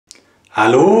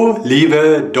Hallo,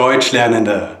 liebe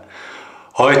Deutschlernende!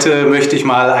 Heute möchte ich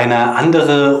mal eine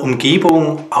andere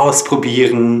Umgebung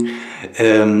ausprobieren.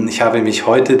 Ich habe mich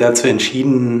heute dazu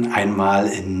entschieden, einmal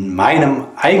in meinem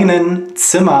eigenen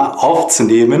Zimmer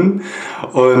aufzunehmen.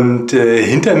 Und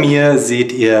hinter mir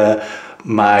seht ihr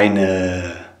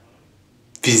meine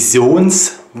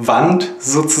Visionswand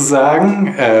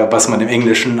sozusagen, was man im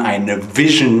Englischen eine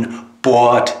Vision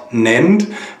Board nennt.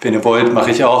 Wenn ihr wollt,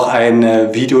 mache ich auch ein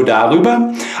Video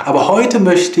darüber. Aber heute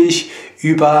möchte ich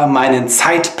über meinen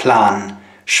Zeitplan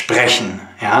sprechen.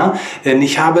 Ja? Denn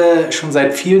ich habe schon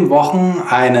seit vielen Wochen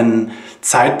einen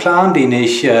Zeitplan, den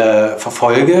ich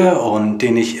verfolge und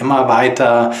den ich immer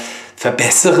weiter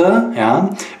verbessere. Ja?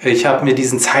 Ich habe mir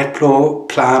diesen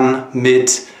Zeitplan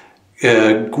mit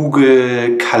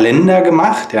Google Kalender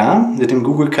gemacht. Ja? Mit dem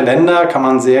Google Kalender kann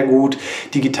man sehr gut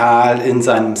digital in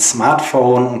seinem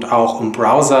Smartphone und auch im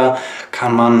Browser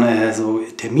kann man so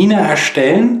Termine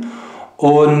erstellen.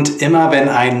 Und immer wenn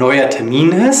ein neuer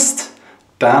Termin ist,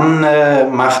 dann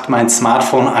macht mein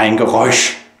Smartphone ein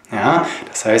Geräusch. Ja?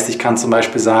 Das heißt, ich kann zum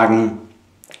Beispiel sagen,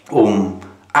 um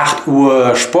 8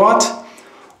 Uhr Sport.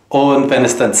 Und wenn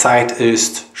es dann Zeit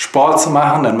ist, Sport zu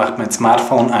machen, dann macht mein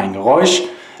Smartphone ein Geräusch.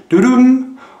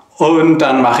 Und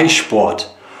dann mache ich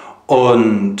Sport.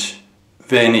 Und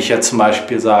wenn ich jetzt zum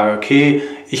Beispiel sage, okay,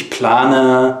 ich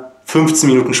plane 15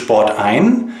 Minuten Sport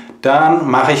ein, dann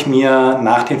mache ich mir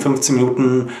nach den 15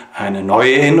 Minuten eine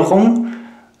neue Erinnerung.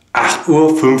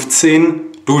 8:15 Uhr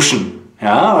duschen.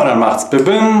 Ja, und dann macht es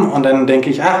bim und dann denke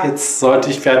ich, ach, jetzt sollte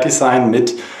ich fertig sein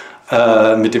mit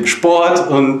dem Sport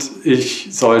und ich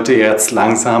sollte jetzt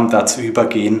langsam dazu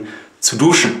übergehen zu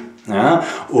duschen. Ja,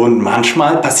 und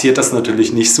manchmal passiert das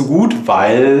natürlich nicht so gut,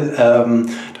 weil dann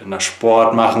das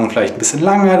Sport machen vielleicht ein bisschen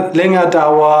länger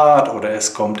dauert oder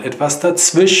es kommt etwas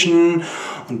dazwischen.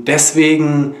 Und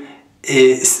deswegen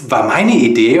war meine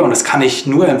Idee, und das kann ich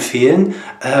nur empfehlen,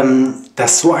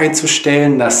 das so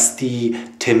einzustellen, dass die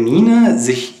Termine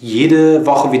sich jede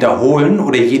Woche wiederholen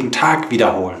oder jeden Tag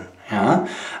wiederholen. Ja?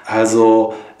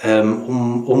 Also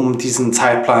um diesen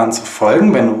Zeitplan zu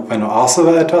folgen, wenn du auch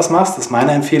so etwas machst, ist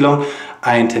meine Empfehlung,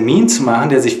 einen Termin zu machen,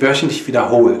 der sich wöchentlich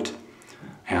wiederholt.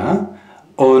 Ja?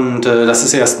 Und das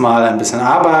ist erstmal ein bisschen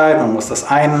Arbeit, man muss das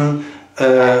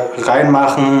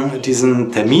reinmachen,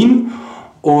 diesen Termin,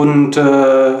 und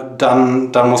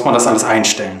dann muss man das alles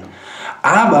einstellen.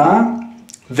 Aber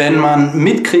wenn man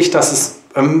mitkriegt, dass es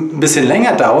ein bisschen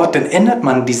länger dauert, dann ändert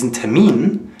man diesen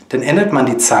Termin. Dann ändert man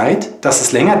die Zeit, dass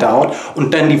es länger dauert,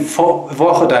 und dann die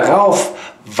Woche darauf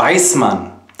weiß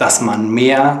man, dass man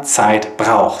mehr Zeit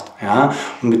braucht. Ja?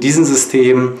 Und mit diesem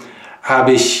System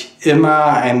habe ich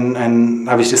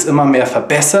das immer mehr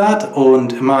verbessert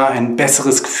und immer ein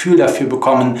besseres Gefühl dafür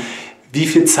bekommen, wie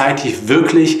viel Zeit ich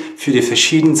wirklich für die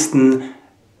verschiedensten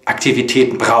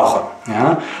Aktivitäten brauche.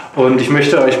 Ja? Und ich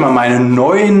möchte euch mal meinen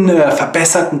neuen,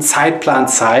 verbesserten Zeitplan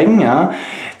zeigen. Ja?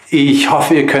 Ich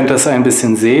hoffe, ihr könnt das ein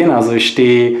bisschen sehen. Also ich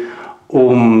stehe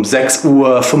um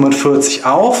 6:45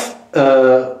 Uhr auf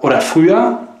oder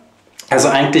früher. Also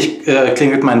eigentlich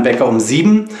klingelt mein Wecker um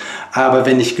 7 Uhr. Aber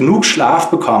wenn ich genug Schlaf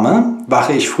bekomme,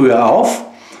 wache ich früher auf.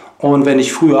 Und wenn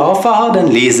ich früher aufwache, dann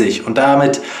lese ich. Und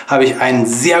damit habe ich einen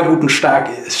sehr guten Start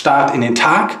in den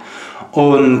Tag.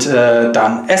 Und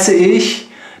dann esse ich.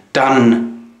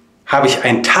 Dann habe ich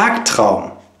einen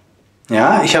Tagtraum.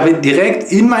 Ja, ich habe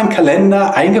direkt in meinem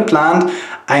Kalender eingeplant,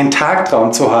 einen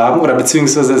Tagtraum zu haben oder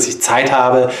beziehungsweise, dass ich Zeit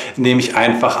habe, in dem ich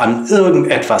einfach an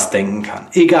irgendetwas denken kann.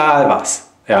 Egal was.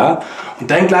 Ja?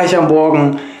 Und dann gleich am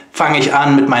Morgen fange ich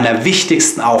an mit meiner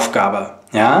wichtigsten Aufgabe.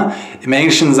 Ja? Im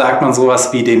Englischen sagt man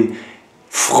sowas wie den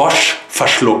Frosch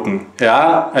verschlucken.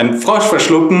 Ja? Ein Frosch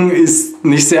verschlucken ist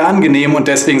nicht sehr angenehm und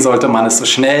deswegen sollte man es so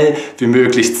schnell wie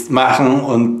möglich machen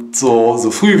und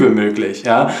so früh wie möglich.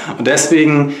 Ja? Und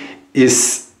deswegen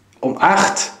ist um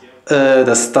 8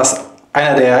 das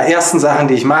einer der ersten Sachen,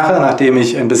 die ich mache, nachdem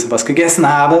ich ein bisschen was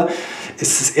gegessen habe,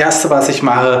 ist das Erste, was ich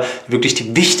mache, wirklich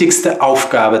die wichtigste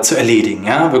Aufgabe zu erledigen.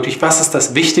 Ja? Wirklich, was ist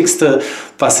das Wichtigste,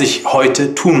 was ich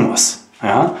heute tun muss?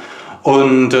 Ja?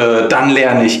 Und dann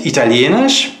lerne ich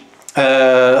Italienisch.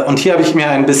 Und hier habe ich mir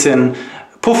ein bisschen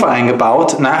Puffer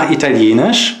eingebaut nach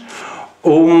Italienisch,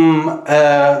 um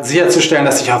sicherzustellen,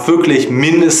 dass ich auch wirklich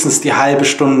mindestens die halbe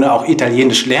Stunde auch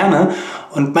Italienisch lerne.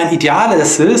 Und mein Ideal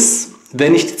ist es,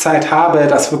 wenn ich die Zeit habe,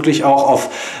 das wirklich auch auf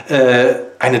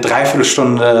eine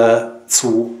Dreiviertelstunde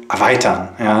zu erweitern.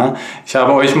 Ja? Ich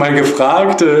habe euch mal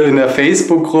gefragt in der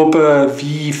Facebook-Gruppe,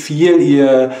 wie viel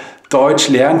ihr Deutsch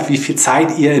lernt, wie viel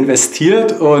Zeit ihr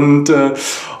investiert, und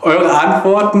eure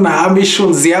Antworten haben mich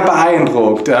schon sehr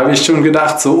beeindruckt. Da habe ich schon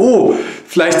gedacht, so, oh,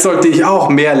 vielleicht sollte ich auch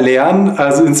mehr lernen.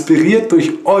 Also inspiriert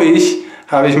durch euch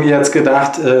habe ich mir jetzt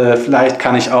gedacht, vielleicht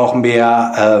kann ich auch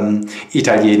mehr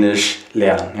Italienisch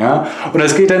lernen. Ja? Und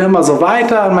es geht dann immer so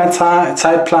weiter an meinem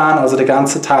Zeitplan. Also der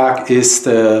ganze Tag ist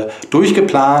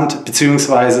durchgeplant,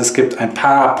 beziehungsweise es gibt ein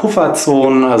paar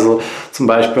Pufferzonen. Also zum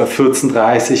Beispiel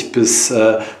 14:30 bis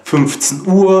 15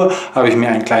 Uhr habe ich mir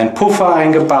einen kleinen Puffer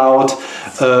eingebaut.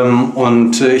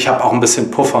 Und ich habe auch ein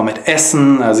bisschen Puffer mit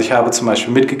Essen. Also ich habe zum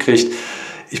Beispiel mitgekriegt,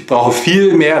 ich brauche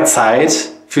viel mehr Zeit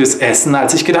fürs Essen,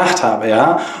 als ich gedacht habe,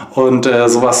 ja. Und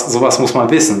sowas muss man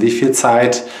wissen. Wie viel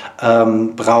Zeit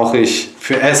brauche ich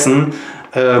für Essen?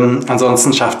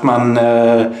 Ansonsten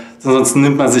ansonsten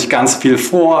nimmt man sich ganz viel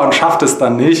vor und schafft es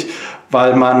dann nicht,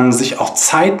 weil man sich auch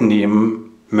Zeit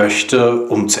nehmen möchte,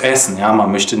 um zu essen. Ja, man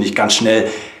möchte nicht ganz schnell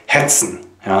hetzen.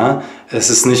 Ja, es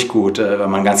ist nicht gut, wenn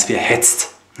man ganz viel hetzt.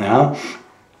 Ja.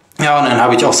 Ja, und dann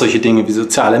habe ich auch solche Dinge wie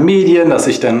soziale Medien, dass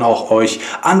ich dann auch euch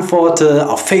antworte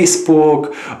auf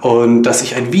Facebook und dass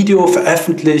ich ein Video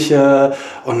veröffentliche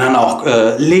und dann auch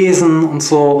lesen und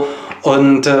so.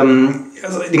 Und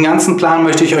also den ganzen Plan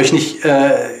möchte ich euch nicht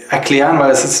erklären,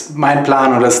 weil es ist mein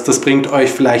Plan und das bringt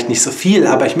euch vielleicht nicht so viel.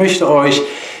 Aber ich möchte euch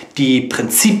die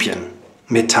Prinzipien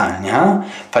mitteilen, ja?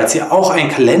 Falls ihr auch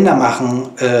einen Kalender machen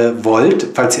wollt,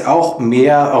 falls ihr auch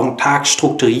mehr euren Tag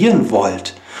strukturieren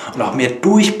wollt und auch mehr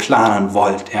durchplanen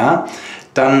wollt, ja,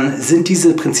 dann sind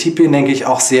diese Prinzipien, denke ich,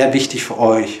 auch sehr wichtig für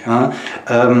euch. Ja.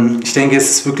 Ich denke,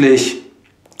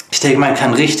 man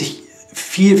kann richtig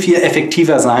viel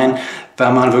effektiver sein,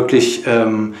 wenn man wirklich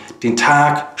den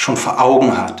Tag schon vor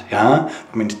Augen hat. Ja.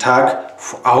 Wenn man den Tag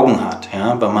vor Augen hat,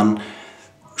 ja, wenn man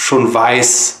schon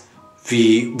weiß,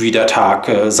 wie der Tag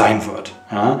sein wird.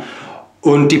 Ja.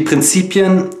 Und die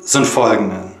Prinzipien sind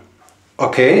folgende.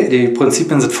 Okay, die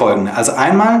Prinzipien sind folgende. Also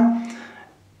einmal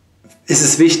ist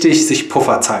es wichtig, sich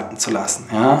Pufferzeiten zu lassen.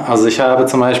 Ja? Also ich habe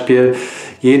zum Beispiel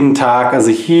jeden Tag,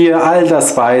 also hier all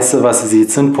das Weiße, was ihr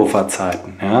seht, sind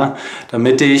Pufferzeiten. Ja?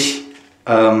 Damit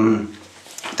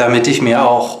mir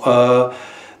auch,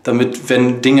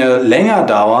 wenn Dinge länger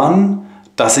dauern,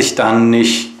 dass ich dann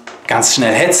nicht ganz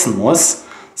schnell hetzen muss,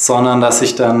 sondern dass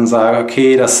ich dann sage,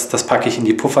 okay, das packe ich in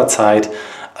die Pufferzeit,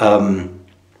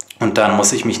 und dann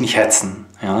muss ich mich nicht hetzen.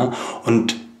 Ja?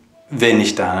 Und wenn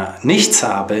ich da nichts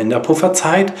habe in der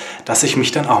Pufferzeit, dass ich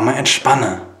mich dann auch mal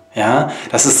entspanne. Ja?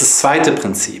 Das ist das zweite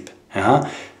Prinzip. Ja?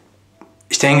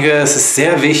 Ich denke, es ist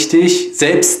sehr wichtig,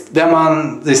 selbst wenn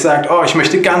man sich sagt, oh, ich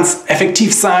möchte ganz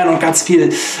effektiv sein und ganz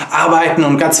viel arbeiten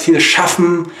und ganz viel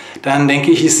schaffen, dann denke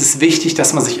ich, ist es wichtig,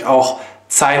 dass man sich auch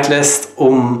Zeit lässt,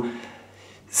 um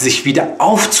sich wieder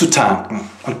aufzutanken.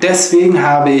 Und deswegen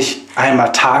habe ich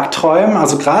einmal Tagträumen,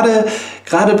 also gerade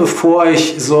bevor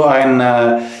ich so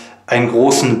einen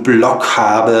großen Block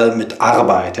habe mit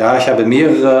Arbeit. Ja, ich habe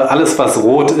mehrere, alles was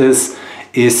rot ist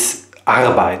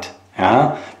Arbeit.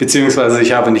 Ja, beziehungsweise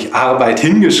ich habe nicht Arbeit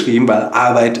hingeschrieben, weil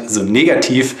Arbeit so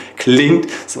negativ klingt,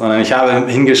 sondern ich habe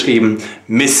hingeschrieben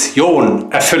Mission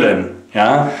erfüllen.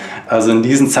 Ja, also in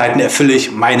diesen Zeiten erfülle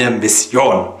ich meine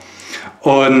Mission.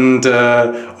 Und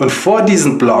vor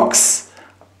diesen Blocks,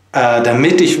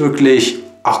 damit ich wirklich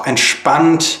auch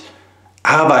entspannt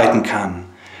arbeiten kann,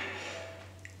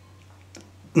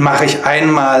 mache ich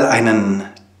einmal einen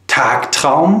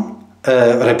Tagtraum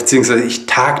oder beziehungsweise ich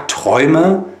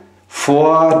tagträume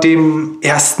vor dem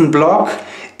ersten Block.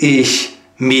 Ich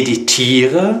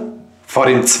meditiere vor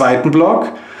dem zweiten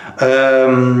Block.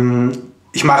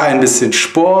 Ich mache ein bisschen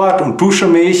Sport und dusche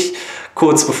mich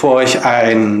kurz bevor ich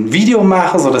ein Video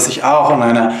mache, sodass ich auch in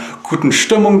einer guten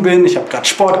Stimmung bin. Ich habe gerade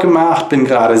Sport gemacht, bin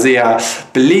gerade sehr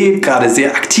belebt, gerade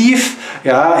sehr aktiv.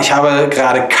 Ja, ich habe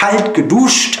gerade kalt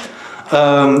geduscht.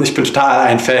 Ich bin total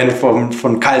ein Fan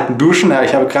von kalten Duschen. Ja,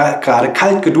 ich habe gerade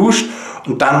kalt geduscht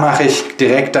und dann mache ich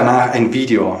direkt danach ein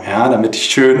Video, ja, damit ich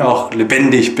schön auch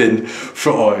lebendig bin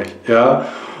für euch. Ja.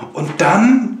 Und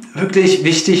dann, wirklich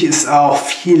wichtig ist auch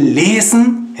viel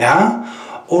lesen, ja,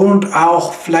 und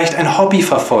auch vielleicht ein Hobby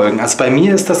verfolgen. Also bei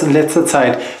mir ist das in letzter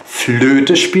Zeit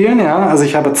Flöte spielen. Ja? Also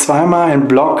ich habe zweimal einen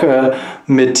Blog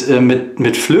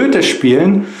mit Flöte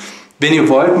spielen. Wenn ihr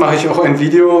wollt, mache ich auch ein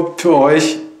Video für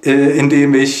euch, in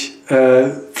dem ich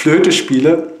Flöte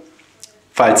spiele.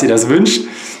 Falls ihr das wünscht,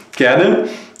 gerne.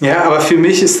 Ja, aber für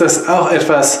mich ist das auch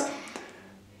etwas,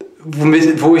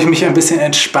 wo ich mich ein bisschen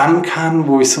entspannen kann,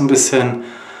 wo ich so ein bisschen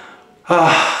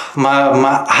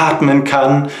mal atmen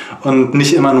kann und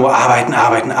nicht immer nur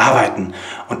arbeiten.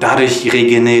 Und dadurch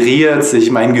regeneriert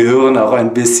sich mein Gehirn auch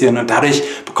ein bisschen und dadurch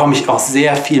bekomme ich auch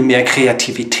sehr viel mehr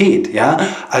Kreativität. Ja?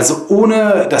 Also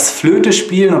ohne das Flöte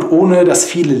spielen und ohne das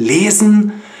viele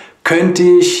Lesen könnte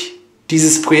ich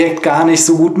dieses Projekt gar nicht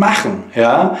so gut machen.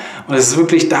 Ja? Und es ist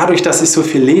wirklich dadurch, dass ich so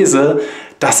viel lese,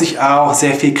 dass ich auch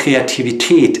sehr viel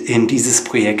Kreativität in dieses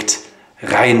Projekt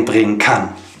reinbringen kann.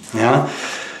 Ja,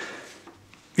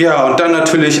 ja, und dann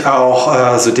natürlich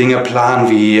auch so Dinge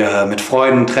planen wie mit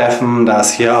Freunden treffen. Da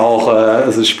ist hier auch,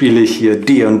 also spiele ich hier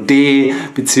D&D,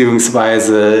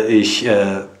 beziehungsweise ich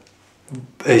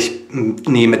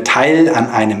nehme teil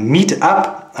an einem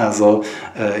Meetup. Also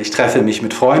ich treffe mich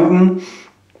mit Freunden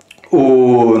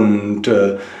und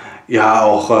ja,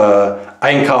 auch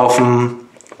einkaufen.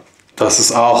 Das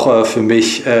ist auch für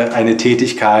mich eine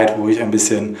Tätigkeit, wo ich ein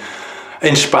bisschen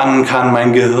entspannen kann,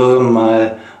 mein Gehirn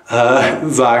mal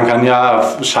sagen kann,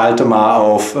 ja, schalte mal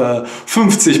auf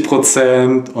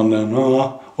 50% und dann,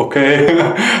 okay,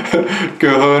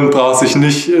 Gehirn braucht sich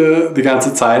nicht die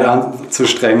ganze Zeit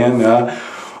anzustrengen. Ja.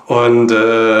 Und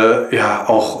ja,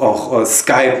 auch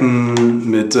Skypen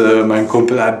mit meinem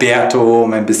Kumpel Alberto,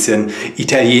 um ein bisschen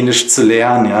Italienisch zu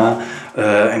lernen, ja,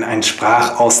 einen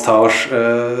Sprachaustausch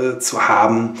zu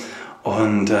haben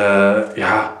und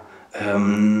ja,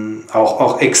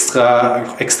 auch extra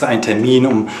einen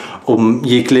Termin, um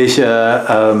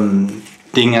jegliche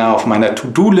Dinge auf meiner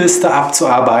To-Do-Liste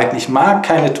abzuarbeiten. Ich mag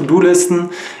keine To-Do-Listen.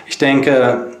 Ich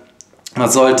denke, man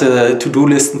sollte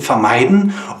To-Do-Listen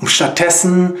vermeiden, um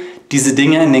stattdessen diese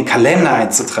Dinge in den Kalender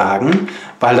einzutragen,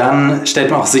 weil dann stellt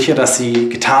man auch sicher, dass sie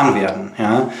getan werden.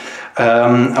 Ja?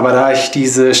 Aber da ich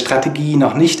diese Strategie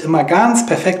noch nicht immer ganz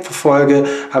perfekt verfolge,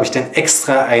 habe ich dann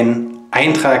extra einen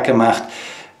Eintrag gemacht,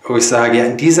 wo ich sage, ja,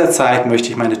 in dieser Zeit möchte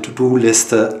ich meine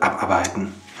To-Do-Liste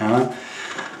abarbeiten. Ja.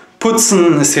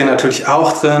 Putzen ist hier natürlich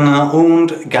auch drin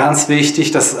und ganz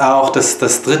wichtig, das ist auch das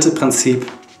dritte Prinzip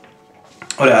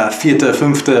oder vierte,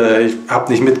 fünfte, ich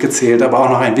habe nicht mitgezählt, aber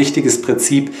auch noch ein wichtiges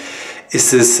Prinzip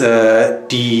ist es,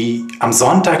 am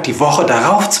Sonntag die Woche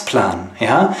darauf zu planen.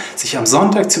 Ja? Sich am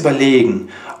Sonntag zu überlegen,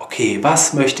 okay,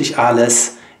 was möchte ich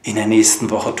alles in der nächsten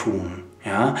Woche tun?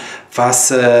 Ja,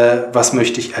 was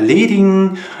möchte ich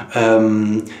erledigen?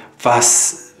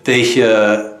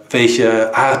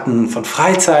 Welche Arten von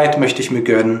Freizeit möchte ich mir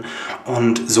gönnen?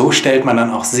 Und so stellt man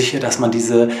dann auch sicher, dass man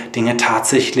diese Dinge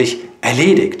tatsächlich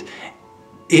erledigt.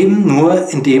 Eben nur,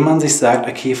 indem man sich sagt,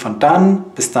 okay, von dann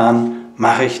bis dann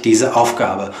mache ich diese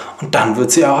Aufgabe. Und dann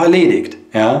wird sie auch erledigt.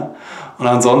 Ja? Und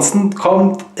ansonsten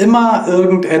kommt immer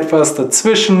irgendetwas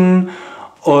dazwischen.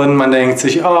 Und man denkt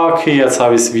sich, oh, okay, jetzt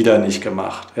habe ich es wieder nicht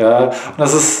gemacht. Ja? Und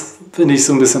das ist, finde ich,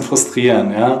 so ein bisschen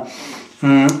frustrierend. Ja?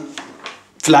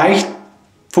 Vielleicht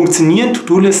funktionieren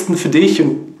To-Do-Listen für dich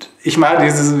und ich mache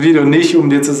dieses Video nicht, um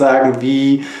dir zu sagen,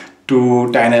 wie du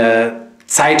deine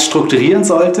Zeit strukturieren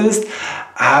solltest,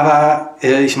 aber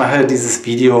ich mache dieses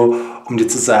Video, um dir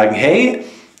zu sagen, hey,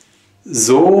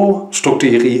 so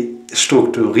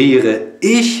strukturiere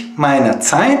ich meine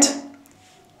Zeit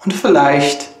und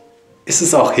vielleicht ist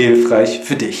es auch hilfreich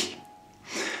für dich.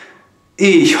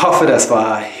 Ich hoffe, das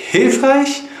war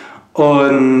hilfreich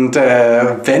und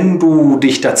wenn du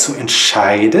dich dazu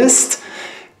entscheidest,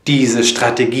 diese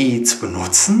Strategie zu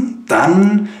benutzen,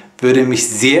 dann würde mich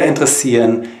sehr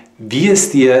interessieren, wie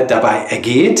es dir dabei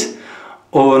ergeht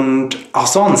und auch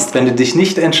sonst, wenn du dich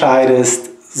nicht entscheidest,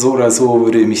 so oder so,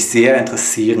 würde mich sehr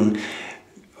interessieren,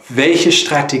 welche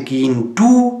Strategien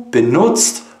du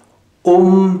benutzt,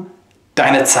 um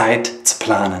deine Zeit zu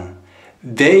planen.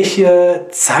 Welche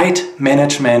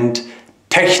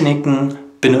Zeitmanagement-Techniken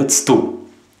benutzt du?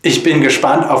 Ich bin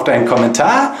gespannt auf deinen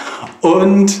Kommentar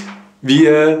und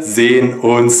wir sehen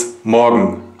uns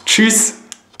morgen. Tschüss!